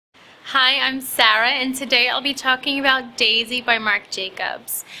Hi, I'm Sarah, and today I'll be talking about Daisy by Marc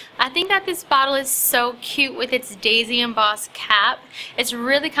Jacobs. I think that this bottle is so cute with its daisy embossed cap. It's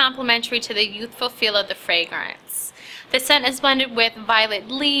really complimentary to the youthful feel of the fragrance. The scent is blended with violet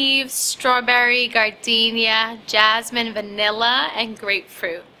leaves, strawberry, gardenia, jasmine, vanilla, and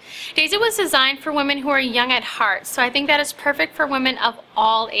grapefruit. Daisy was designed for women who are young at heart, so I think that it's perfect for women of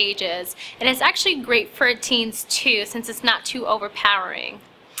all ages. And it's actually great for teens too, since it's not too overpowering.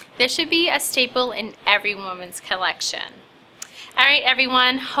 This should be a staple in every woman's collection. Alright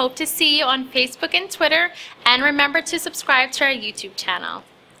everyone, hope to see you on Facebook and Twitter, and remember to subscribe to our YouTube channel.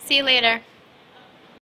 See you later.